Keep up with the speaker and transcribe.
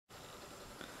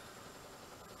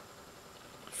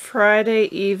Friday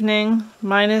evening,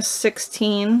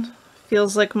 -16,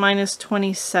 feels like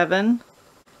 -27.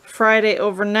 Friday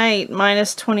overnight,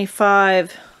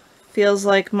 -25, feels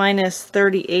like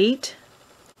 -38.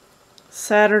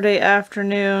 Saturday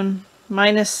afternoon,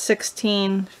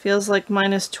 -16, feels like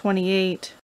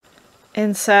 -28.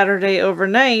 And Saturday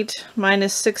overnight,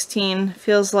 -16,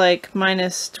 feels like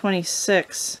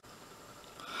 -26.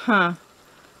 Huh.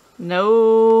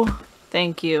 No,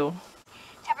 thank you.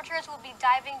 Temperatures will be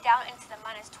diving down into the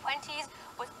 -20s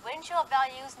with wind chill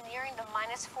values nearing the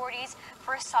 -40s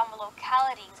for some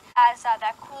localities as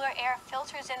that cooler air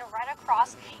filters in right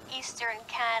across eastern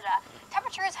Canada.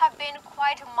 Temperatures have been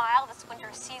quite mild this winter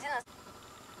season.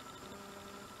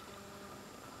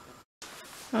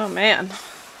 Oh man,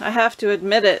 I have to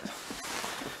admit it.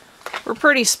 We're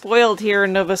pretty spoiled here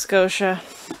in Nova Scotia.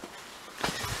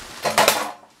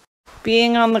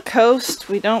 Being on the coast,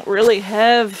 we don't really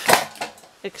have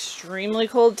extremely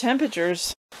cold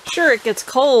temperatures. Sure, it gets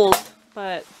cold,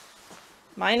 but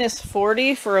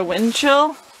 -40 for a wind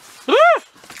chill? Woo!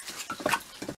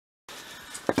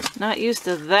 Not used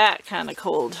to that kind of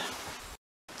cold.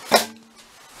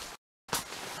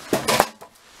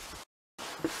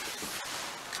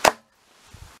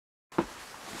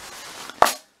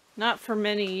 Not for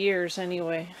many years,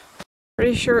 anyway.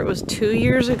 Pretty sure it was 2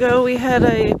 years ago we had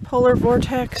a polar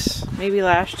vortex. Maybe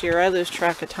last year. I lose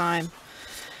track of time.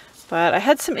 But I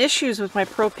had some issues with my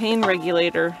propane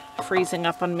regulator freezing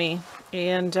up on me.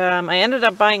 And I ended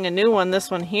up buying a new one,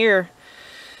 this one here.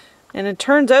 And it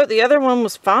turns out the other one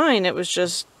was fine. It was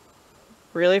just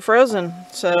really frozen.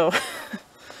 So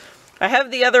I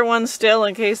have the other one still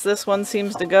in case this one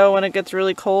seems to go when it gets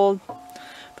really cold.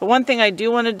 But one thing I do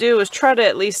want to do is try to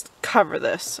at least cover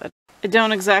this. I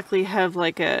don't exactly have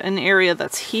like an area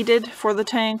that's heated for the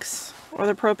tanks or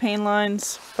the propane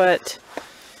lines, but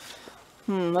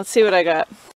let's see what I got.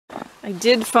 I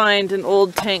did find an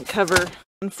old tank cover.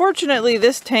 Unfortunately,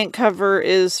 this tank cover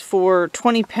is for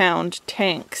 20-pound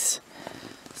tanks.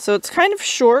 So it's kind of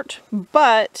short,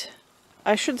 but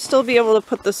I should still be able to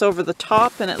put this over the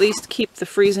top and at least keep the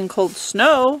freezing cold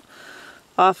snow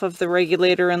off of the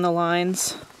regulator and the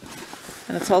lines.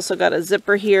 And it's also got a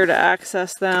zipper here to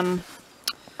access them.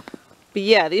 But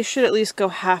yeah, these should at least go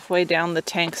halfway down the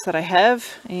tanks that I have.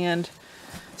 And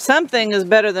something is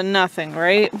better than nothing,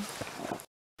 right?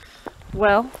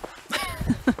 Well,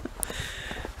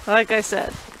 like I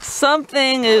said,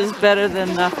 something is better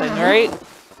than nothing, right?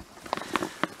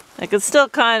 I could still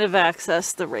kind of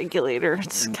access the regulator.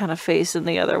 It's kind of facing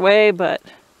the other way, but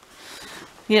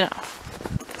you know,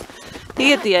 you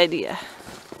get the idea.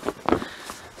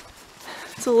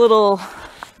 It's a little,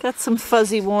 got some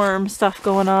fuzzy warm stuff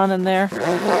going on in there.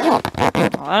 Well, I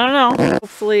don't know.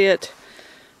 Hopefully it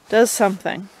does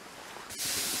something.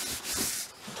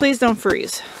 Please don't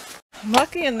freeze. I'm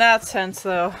lucky in that sense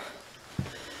though,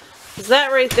 because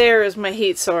that right there is my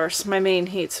heat source, my main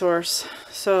heat source.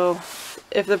 So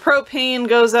if the propane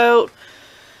goes out,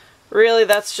 really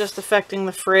that's just affecting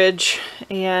the fridge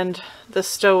and the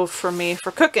stove for me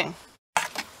for cooking.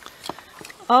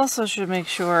 Also should make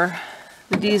sure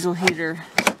the diesel heater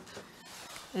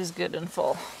is good and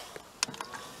full.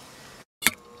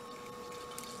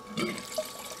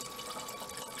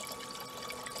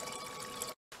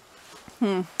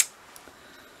 The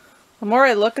more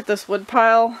I look at this wood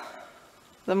pile,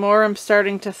 the more I'm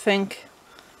starting to think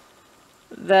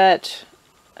that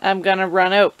I'm gonna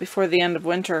run out before the end of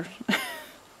winter.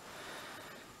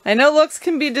 I know looks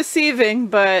can be deceiving,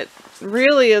 but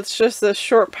really it's just this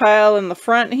short pile in the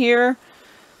front here,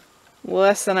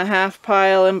 less than a half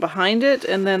pile in behind it,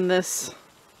 and then this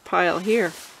pile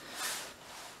here.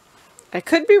 I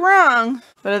could be wrong,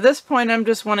 but at this point I'm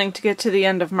just wanting to get to the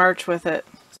end of March with it.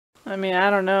 I mean, I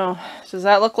don't know. Does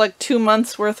that look like 2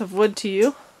 months worth of wood to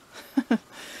you?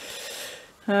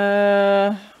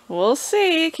 We'll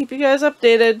see. Keep you guys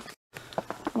updated.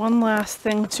 One last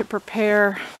thing to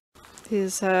prepare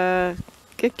is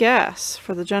get gas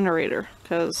for the generator,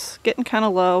 because getting kind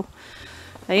of low.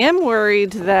 I am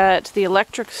worried that the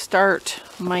electric start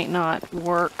might not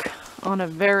work on a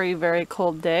very, very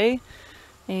cold day,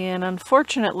 and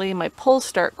unfortunately my pull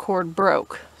start cord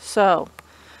broke. So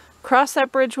cross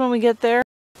that bridge when we get there.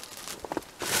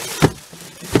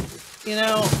 You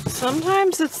know,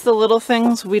 sometimes it's the little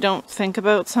things we don't think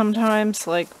about sometimes,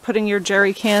 like putting your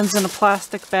jerry cans in a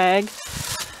plastic bag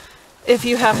if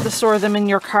you have to store them in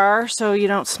your car so you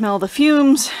don't smell the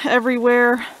fumes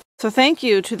everywhere. So thank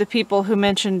you to the people who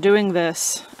mentioned doing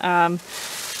this.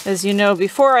 As you know,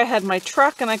 before I had my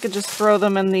truck and I could just throw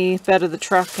them in the bed of the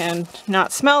truck and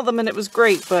not smell them and it was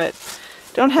great, but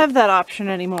don't have that option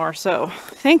anymore, so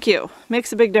thank you.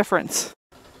 Makes a big difference.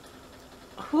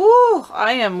 Whew,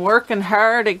 I am working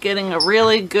hard at getting a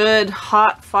really good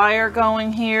hot fire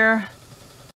going here.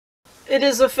 It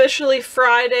is officially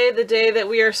Friday, the day that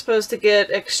we are supposed to get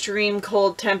extreme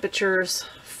cold temperatures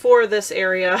for this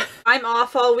area. I'm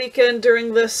off all weekend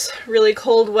during this really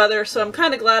cold weather, so I'm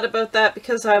kind of glad about that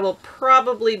because I will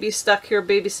probably be stuck here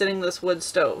babysitting this wood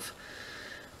stove.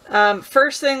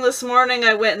 First thing this morning,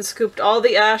 I went and scooped all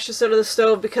the ashes out of the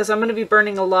stove because I'm going to be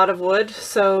burning a lot of wood,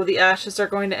 so the ashes are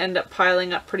going to end up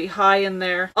piling up pretty high in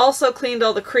there. Also cleaned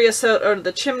all the creosote out of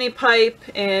the chimney pipe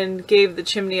and gave the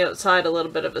chimney outside a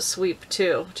little bit of a sweep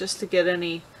too, just to get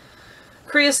any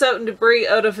creosote and debris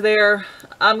out of there.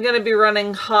 I'm going to be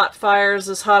running hot fires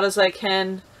as hot as I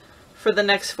can for the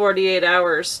next 48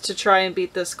 hours to try and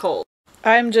beat this cold.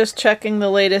 I'm just checking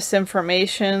the latest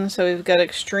information. So we've got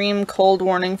extreme cold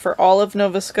warning for all of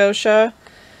Nova Scotia.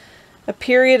 A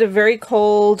period of very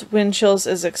cold wind chills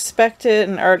is expected,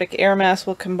 and Arctic air mass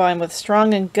will combine with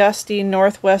strong and gusty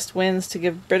northwest winds to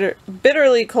give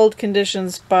bitterly cold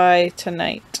conditions by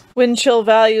tonight. Wind chill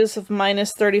values of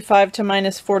 -35 to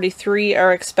 -43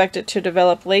 are expected to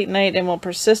develop late night and will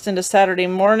persist into Saturday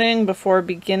morning before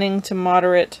beginning to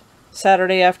moderate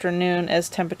Saturday afternoon as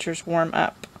temperatures warm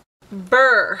up.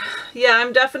 Brrrr. Yeah,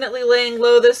 I'm definitely laying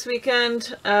low this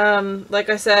weekend. Like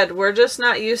I said, we're just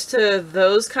not used to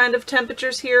those kind of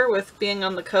temperatures here with being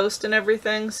on the coast and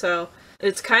everything, so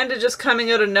it's kind of just coming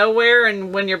out of nowhere,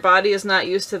 and when your body is not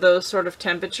used to those sort of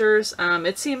temperatures,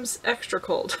 it seems extra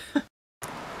cold.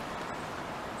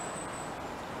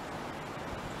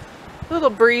 A little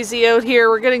breezy out here.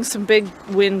 We're getting some big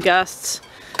wind gusts.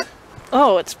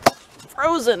 Oh, it's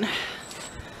frozen.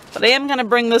 But I am going to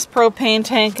bring this propane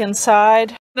tank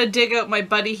inside. I'm going to dig out my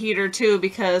buddy heater too,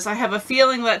 because I have a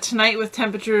feeling that tonight with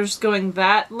temperatures going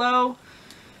that low,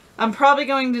 I'm probably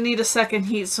going to need a second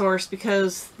heat source,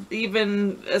 because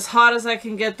even as hot as I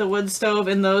can get the wood stove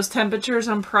in those temperatures,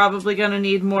 I'm probably going to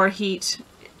need more heat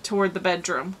toward the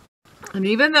bedroom. And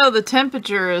even though the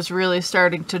temperature is really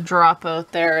starting to drop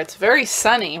out there, it's very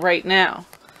sunny right now.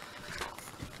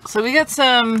 So we got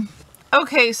some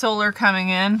okay solar coming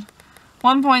in.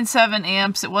 1.7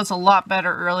 amps. It was a lot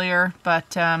better earlier,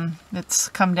 but it's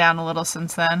come down a little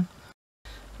since then.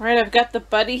 Alright, I've got the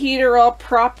buddy heater all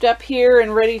propped up here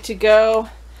and ready to go.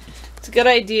 It's a good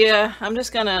idea. I'm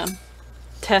just gonna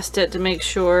test it to make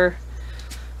sure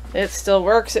it still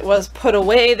works. It was put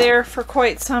away there for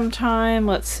quite some time.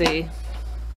 Let's see.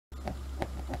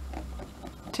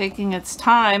 Taking its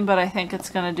time, but I think it's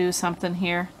gonna do something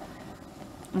here.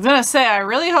 I'm gonna say, I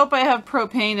really hope I have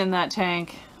propane in that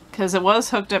tank, because it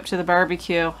was hooked up to the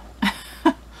barbecue.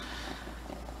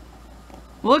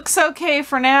 Looks okay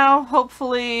for now.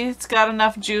 Hopefully it's got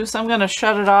enough juice. I'm going to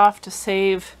shut it off to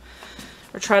save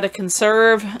or try to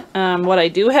conserve what I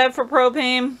do have for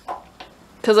propane,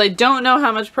 because I don't know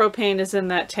how much propane is in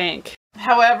that tank.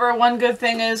 However, one good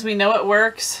thing is we know it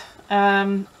works.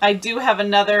 I do have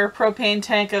another propane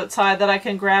tank outside that I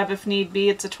can grab if need be.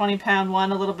 It's a 20-pound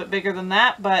one, a little bit bigger than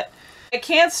that, but I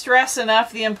can't stress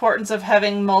enough the importance of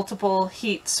having multiple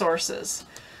heat sources.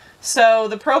 So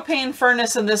the propane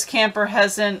furnace in this camper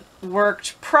hasn't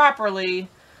worked properly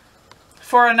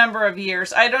for a number of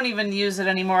years. I don't even use it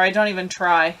anymore. I don't even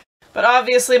try. But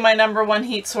obviously my number one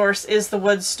heat source is the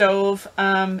wood stove.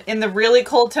 In the really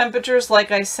cold temperatures,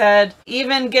 like I said,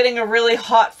 even getting a really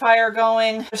hot fire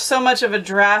going, there's so much of a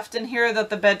draft in here that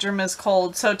the bedroom is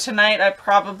cold. So tonight I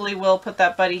probably will put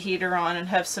that buddy heater on and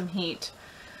have some heat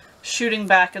shooting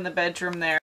back in the bedroom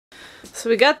there. So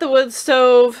we got the wood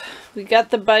stove, we got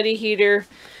the buddy heater,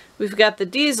 we've got the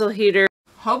diesel heater.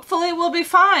 Hopefully we'll be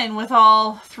fine with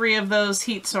all three of those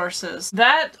heat sources.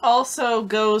 That also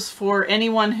goes for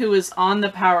anyone who is on the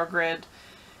power grid.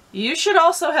 You should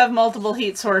also have multiple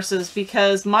heat sources,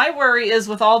 because my worry is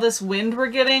with all this wind we're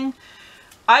getting,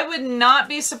 I would not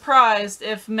be surprised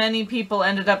if many people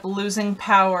ended up losing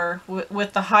power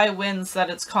with the high winds that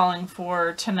it's calling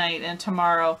for tonight and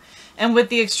tomorrow. And with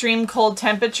the extreme cold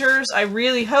temperatures, I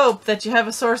really hope that you have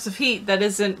a source of heat that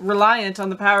isn't reliant on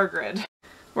the power grid.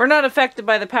 We're not affected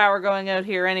by the power going out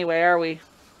here anyway, are we?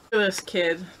 Look at this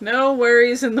kid. No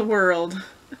worries in the world.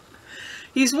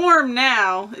 He's warm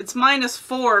now. It's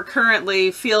 -4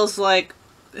 currently. Feels like,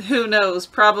 who knows,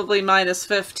 probably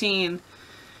 -15.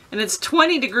 And it's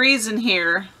 20 degrees in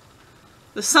here.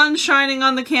 The sun's shining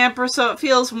on the camper, so it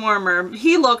feels warmer.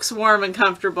 He looks warm and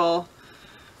comfortable.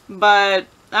 But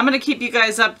I'm going to keep you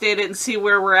guys updated and see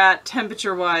where we're at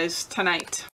temperature-wise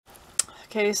tonight.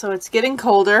 Okay, so it's getting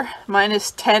colder.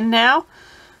 -10 now.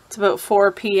 It's about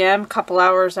 4 p.m., a couple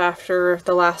hours after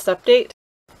the last update.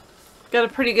 Got a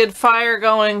pretty good fire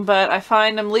going, but I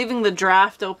find I'm leaving the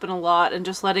draft open a lot and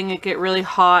just letting it get really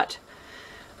hot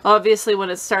Obviously,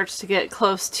 when it starts to get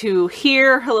close to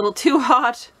here, a little too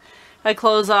hot, I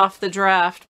close off the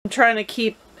draft. I'm trying to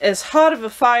keep as hot of a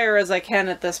fire as I can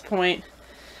at this point.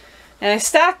 And I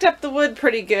stacked up the wood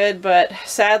pretty good, but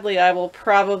sadly I will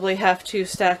probably have to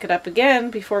stack it up again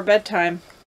before bedtime.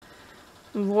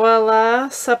 Voila,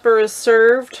 supper is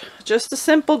served. Just a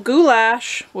simple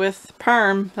goulash with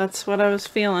parm. That's what I was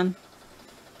feeling.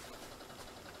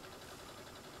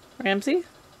 Ramsey?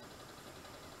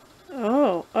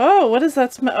 Oh, what is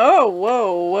that smell? Oh,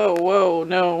 whoa,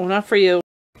 no, not for you.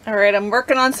 Alright, I'm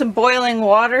working on some boiling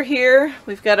water here.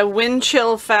 We've got a wind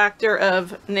chill factor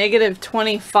of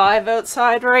 -25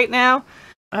 outside right now.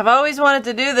 I've always wanted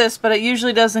to do this, but it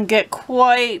usually doesn't get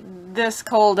quite this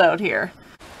cold out here.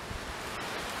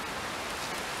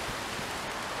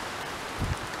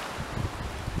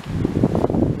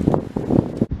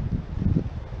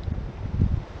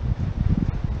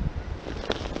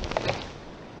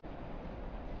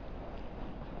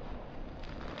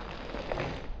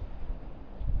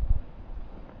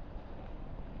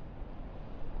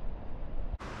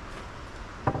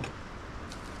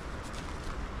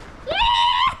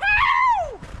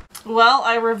 Well,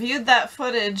 I reviewed that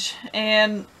footage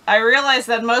and I realized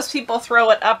that most people throw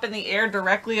it up in the air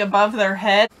directly above their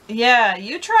head. Yeah,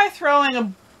 you try throwing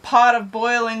a pot of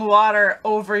boiling water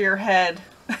over your head.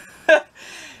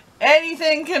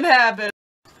 Anything can happen.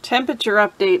 Temperature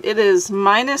update. It is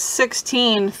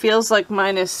 -16, feels like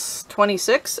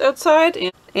 -26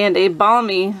 outside, and a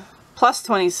balmy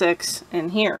 +26 in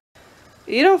here.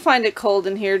 You don't find it cold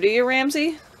in here, do you,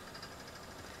 Ramsey?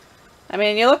 I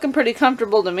mean, you're looking pretty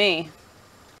comfortable to me.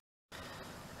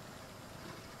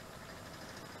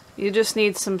 You just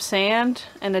need some sand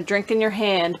and a drink in your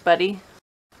hand, buddy.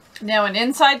 Now, an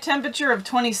inside temperature of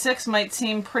 26 might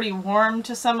seem pretty warm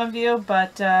to some of you,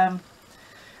 but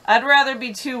I'd rather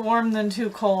be too warm than too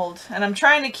cold. And I'm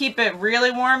trying to keep it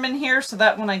really warm in here so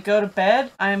that when I go to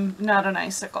bed, I'm not an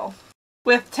icicle.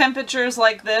 With temperatures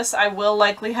like this, I will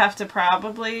likely have to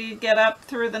probably get up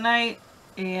through the night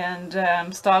and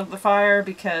stog the fire,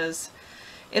 because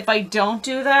if I don't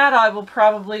do that, I will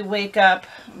probably wake up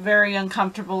very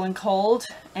uncomfortable and cold,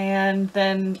 and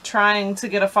then trying to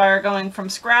get a fire going from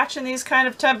scratch in these kind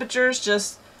of temperatures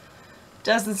just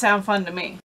doesn't sound fun to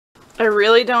me. I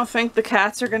really don't think the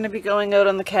cats are going to be going out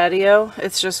on the catio.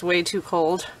 It's just way too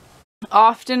cold.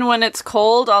 Often when it's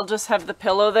cold, I'll just have the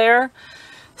pillow there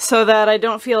so that I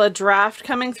don't feel a draft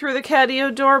coming through the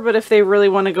catio door, but if they really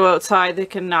want to go outside, they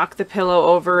can knock the pillow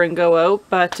over and go out.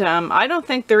 But I don't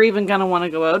think they're even going to want to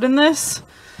go out in this.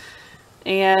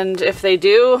 And if they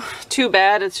do, too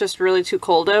bad, it's just really too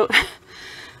cold out.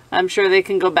 I'm sure they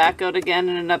can go back out again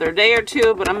in another day or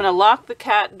two, but I'm going to lock the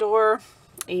cat door,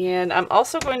 and I'm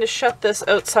also going to shut this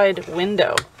outside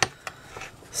window.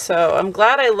 So I'm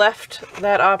glad I left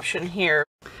that option here.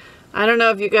 I don't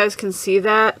know if you guys can see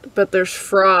that, but there's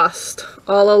frost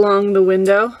all along the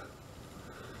window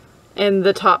and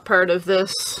the top part of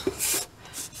this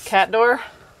cat door.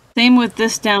 Same with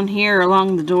this down here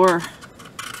along the door.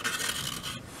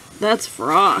 That's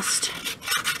frost.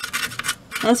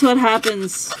 That's what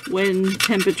happens when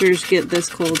temperatures get this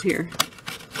cold here.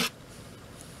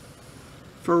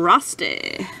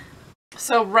 Frosty.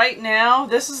 So right now,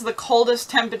 this is the coldest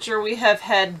temperature we have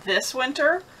had this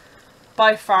winter.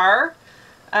 By far.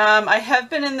 I have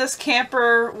been in this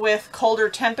camper with colder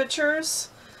temperatures.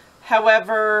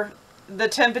 However, the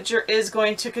temperature is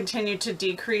going to continue to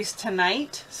decrease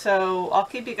tonight, so I'll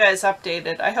keep you guys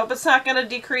updated. I hope it's not going to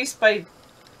decrease by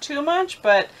too much,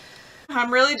 but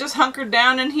I'm really just hunkered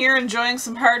down in here enjoying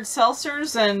some hard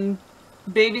seltzers and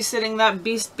babysitting that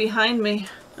beast behind me.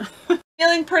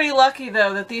 Feeling pretty lucky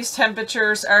though that these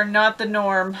temperatures are not the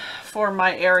norm for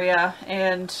my area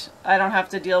and I don't have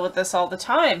to deal with this all the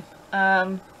time.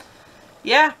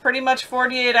 Yeah, pretty much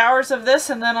 48 hours of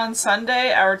this, and then on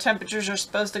Sunday our temperatures are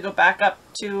supposed to go back up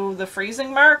to the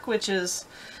freezing mark, which is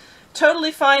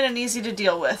totally fine and easy to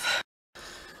deal with.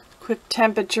 Quick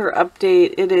temperature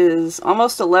update. It is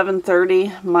almost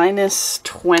 11:30,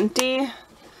 -20.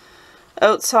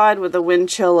 Outside with a wind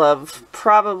chill of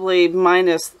probably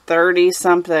 -30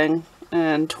 something,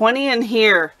 and 20 in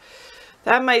here.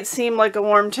 That might seem like a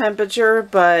warm temperature,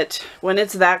 but when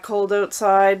it's that cold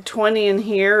outside, 20 in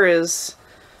here is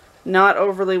not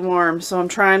overly warm, so I'm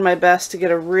trying my best to get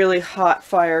a really hot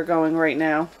fire going right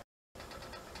now.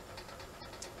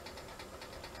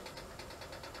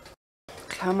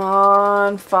 Come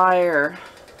on, fire.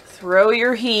 Throw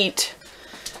your heat.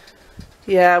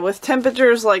 Yeah, with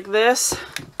temperatures like this,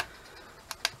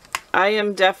 I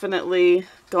am definitely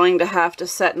going to have to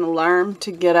set an alarm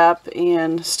to get up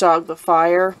and stog the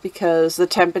fire because the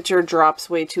temperature drops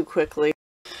way too quickly.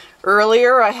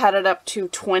 Earlier I had it up to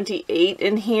 28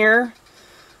 in here,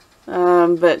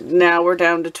 but now we're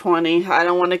down to 20. I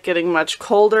don't want it getting much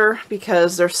colder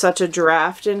because there's such a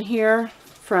draft in here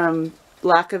from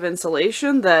lack of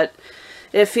insulation that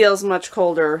it feels much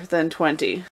colder than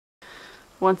 20.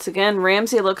 Once again,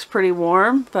 Ramsey looks pretty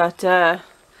warm, but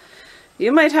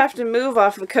you might have to move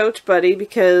off the couch, buddy,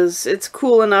 because it's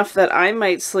cool enough that I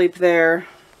might sleep there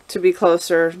to be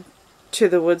closer to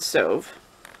the wood stove.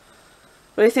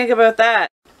 What do you think about that?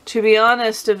 To be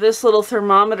honest, if this little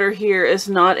thermometer here is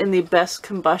not in the best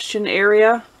combustion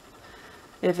area,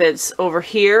 if it's over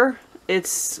here,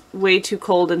 it's way too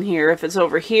cold in here. If it's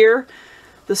over here,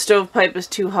 the stovepipe is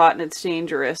too hot and it's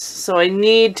dangerous. So I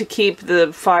need to keep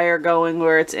the fire going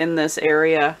where it's in this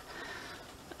area.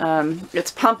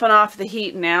 It's pumping off the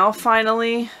heat now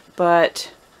finally,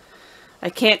 but I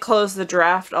can't close the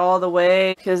draft all the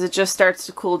way because it just starts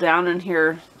to cool down in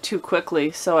here too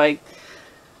quickly. So I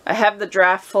have the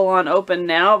draft full on open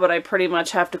now, but I pretty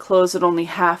much have to close it only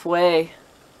halfway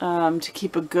to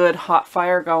keep a good hot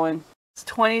fire going. It's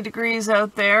 20 degrees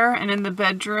out there, and in the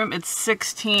bedroom it's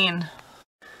 16.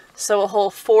 So a whole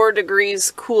 4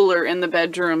 degrees cooler in the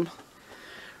bedroom.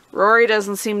 Rory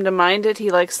doesn't seem to mind it. He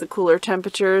likes the cooler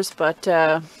temperatures, but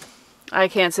I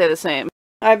can't say the same.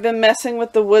 I've been messing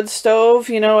with the wood stove,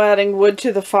 you know, adding wood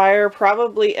to the fire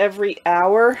probably every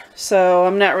hour, so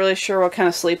I'm not really sure what kind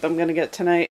of sleep I'm going to get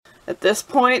tonight. At this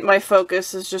point, my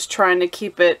focus is just trying to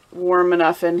keep it warm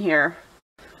enough in here.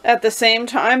 At the same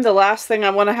time, the last thing I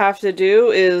want to have to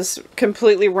do is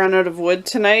completely run out of wood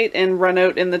tonight and run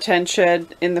out in the tent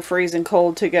shed in the freezing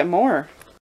cold to get more.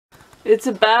 It's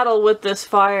a battle with this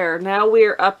fire. Now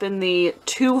we're up in the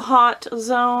too hot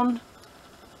zone.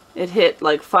 It hit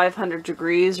like 500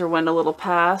 degrees or went a little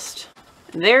past.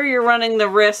 And there you're running the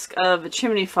risk of a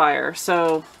chimney fire.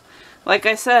 So, like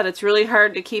I said, it's really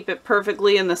hard to keep it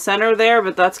perfectly in the center there,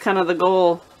 but that's kind of the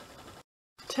goal.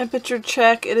 Temperature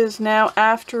check. It is now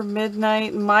after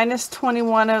midnight, minus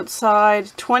 21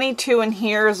 outside. 22 in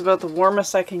here is about the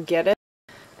warmest I can get it.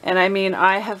 And I mean,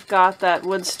 I have got that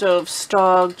wood stove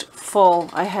stogged full.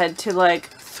 I had to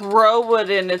like throw wood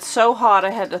in. It's so hot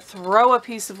I had to throw a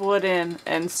piece of wood in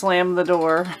and slam the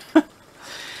door.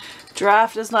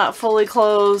 Draft is not fully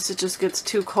closed. It just gets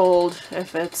too cold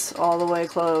if it's all the way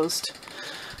closed.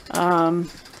 And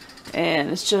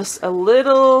it's just a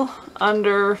little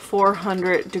under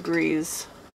 400 degrees.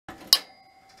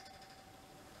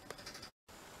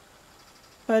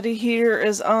 Buddy heater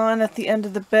is on at the end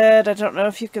of the bed. I don't know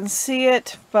if you can see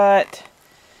it, but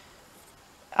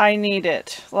I need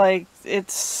it. Like,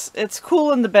 it's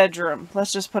cool in the bedroom.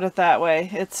 Let's just put it that way.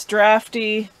 It's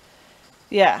drafty.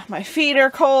 Yeah, my feet are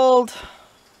cold.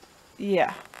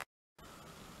 Yeah.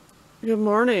 Good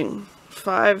morning.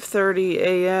 5:30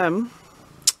 a.m.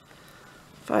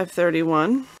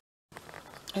 5:31.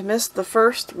 I missed the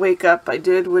first wake up I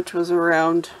did, which was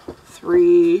around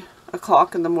 3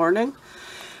 o'clock in the morning.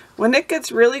 When it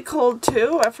gets really cold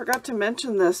too, I forgot to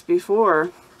mention this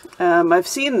before, I've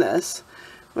seen this.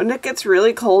 When it gets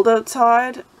really cold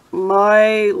outside,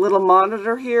 my little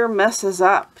monitor here messes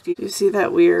up. Do you see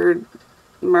that weird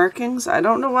markings? I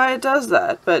don't know why it does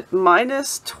that, but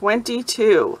minus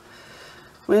 22.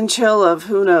 Wind chill of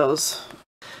who knows.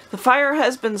 The fire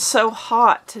has been so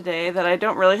hot today that I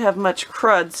don't really have much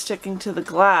crud sticking to the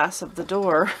glass of the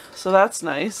door, so that's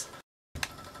nice.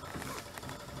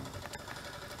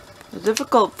 The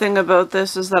difficult thing about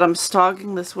this is that I'm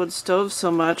stogging this wood stove so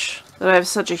much that I have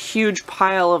such a huge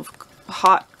pile of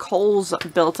hot coals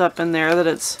built up in there that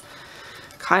it's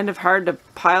kind of hard to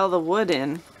pile the wood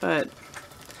in. But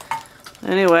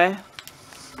anyway,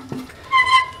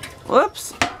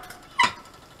 whoops,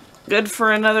 good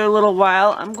for another little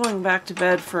while. I'm going back to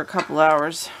bed for a couple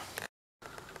hours.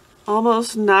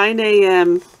 Almost 9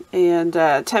 a.m. and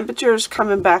temperature's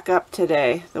coming back up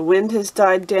today. The wind has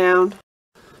died down.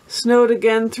 Snowed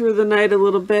again through the night a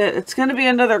little bit. It's going to be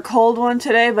another cold one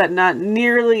today, but not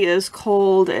nearly as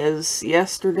cold as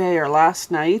yesterday or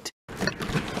last night.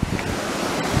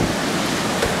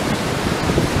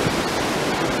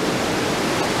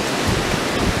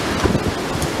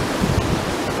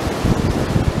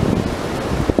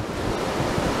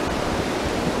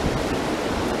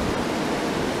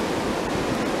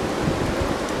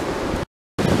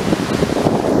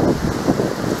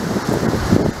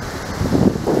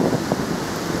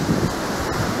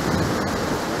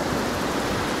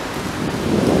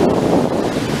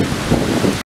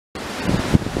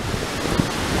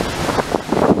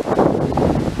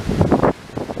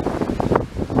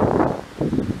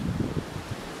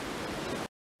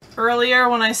 Earlier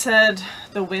when I said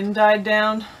the wind died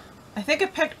down, I think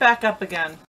it picked back up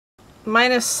again.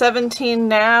 minus 17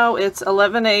 now. It's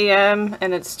 11 a.m.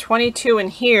 and it's 22 in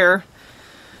here.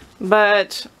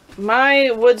 But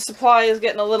my wood supply is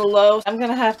getting a little low. I'm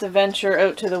gonna have to venture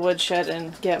out to the woodshed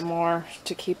and get more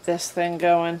to keep this thing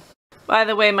going. By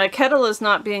the way, my kettle is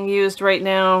not being used right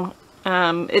now.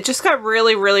 It just got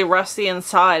really, really rusty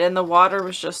inside, and the water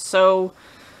was just so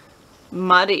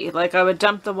muddy. Like, I would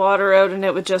dump the water out and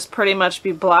it would just pretty much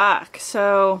be black.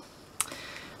 So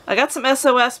I got some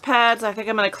SOS pads. I think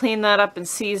I'm going to clean that up and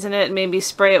season it and maybe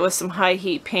spray it with some high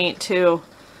heat paint too.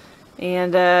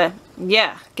 And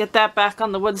yeah, get that back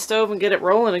on the wood stove and get it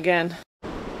rolling again.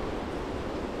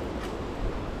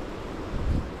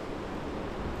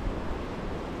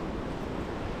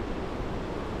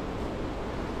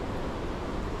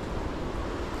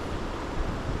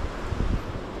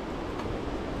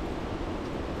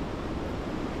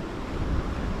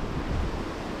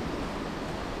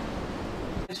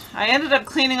 I ended up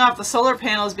cleaning off the solar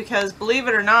panels because, believe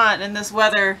it or not, in this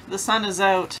weather, the sun is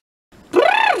out.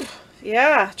 Brrrr!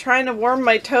 Yeah, trying to warm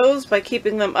my toes by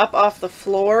keeping them up off the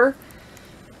floor.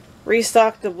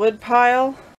 Restock the wood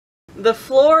pile. The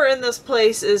floor in this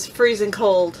place is freezing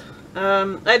cold.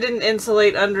 I didn't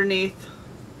insulate underneath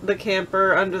the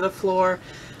camper, under the floor.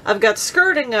 I've got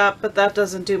skirting up, but that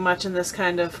doesn't do much in this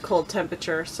kind of cold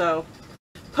temperature, so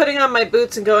putting on my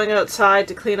boots and going outside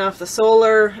to clean off the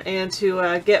solar and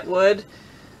to get wood,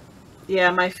 yeah,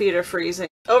 my feet are freezing.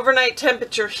 Overnight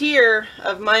temperature here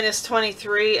of minus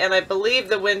 23, and I believe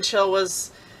the wind chill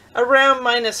was around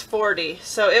minus 40.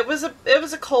 So it was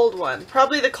a cold one.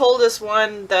 Probably the coldest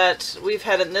one that we've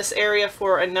had in this area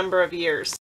for a number of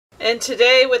years. And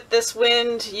today with this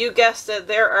wind, you guessed it,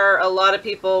 there are a lot of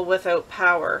people without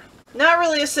power. Not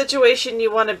really a situation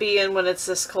you want to be in when it's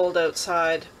this cold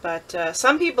outside, but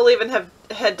some people even have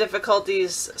had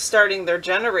difficulties starting their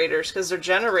generators because their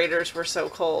generators were so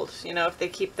cold. You know, if they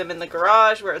keep them in the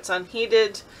garage where it's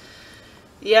unheated.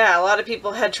 Yeah, a lot of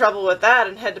people had trouble with that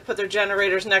and had to put their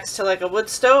generators next to like a wood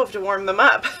stove to warm them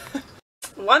up.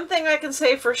 One thing I can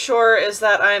say for sure is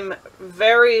that I'm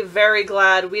very, very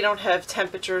glad we don't have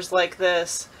temperatures like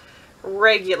this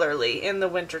regularly in the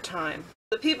wintertime.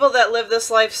 The people that live this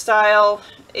lifestyle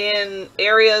in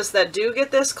areas that do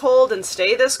get this cold and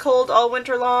stay this cold all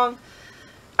winter long,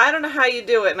 I don't know how you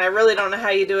do it, and I really don't know how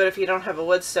you do it if you don't have a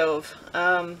wood stove.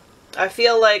 I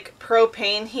feel like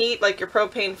propane heat, like your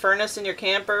propane furnace in your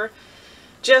camper,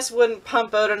 just wouldn't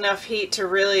pump out enough heat to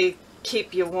really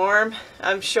keep you warm.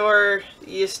 I'm sure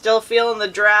you're still feeling the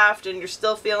draft and you're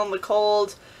still feeling the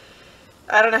cold.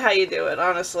 I don't know how you do it,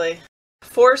 honestly.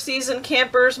 Four-season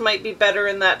campers might be better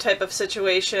in that type of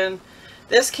situation.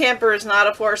 This camper is not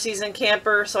a four-season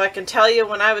camper, so I can tell you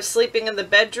when I was sleeping in the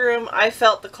bedroom, I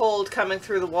felt the cold coming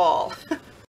through the wall.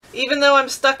 Even though I'm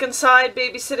stuck inside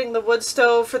babysitting the wood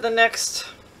stove for the next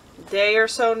day or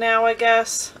so now, I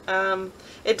guess,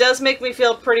 it does make me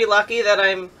feel pretty lucky that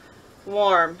I'm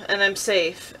warm and I'm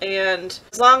safe. And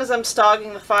as long as I'm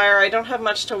stogging the fire, I don't have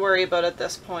much to worry about at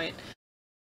this point.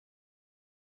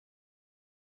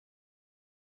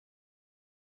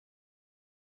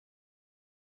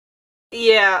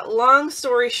 Yeah, long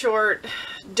story short,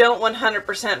 don't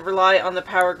 100% rely on the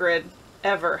power grid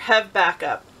ever. Have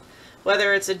backup.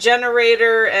 Whether it's a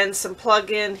generator and some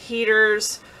plug-in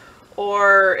heaters,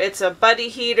 or it's a buddy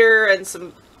heater and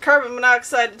some carbon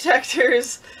monoxide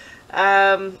detectors,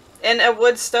 and a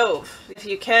wood stove. If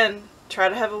you can, try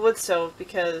to have a wood stove,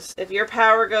 because if your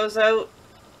power goes out,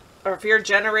 or if your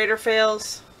generator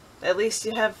fails, at least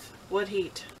you have wood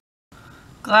heat.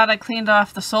 Glad I cleaned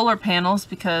off the solar panels,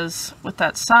 because with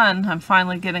that sun, I'm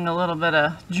finally getting a little bit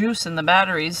of juice in the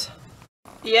batteries.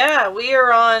 Yeah, we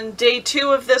are on day 2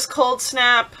 of this cold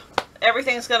snap.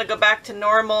 Everything's going to go back to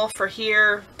normal for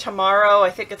here tomorrow.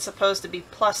 I think it's supposed to be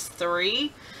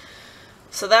 +3.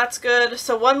 So that's good.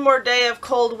 So one more day of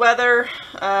cold weather,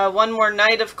 one more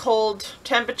night of cold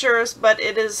temperatures, but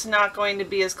it is not going to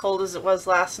be as cold as it was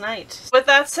last night. With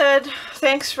that said,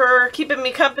 thanks for keeping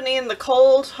me company in the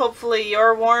cold. Hopefully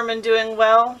you're warm and doing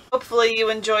well. Hopefully you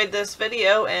enjoyed this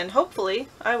video, and hopefully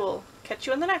I will catch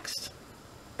you in the next.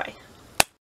 Bye.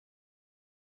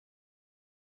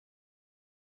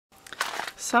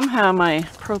 Somehow my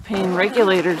propane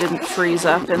regulator didn't freeze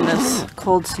up in this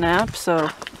cold snap, so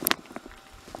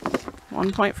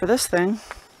 1 point for this thing.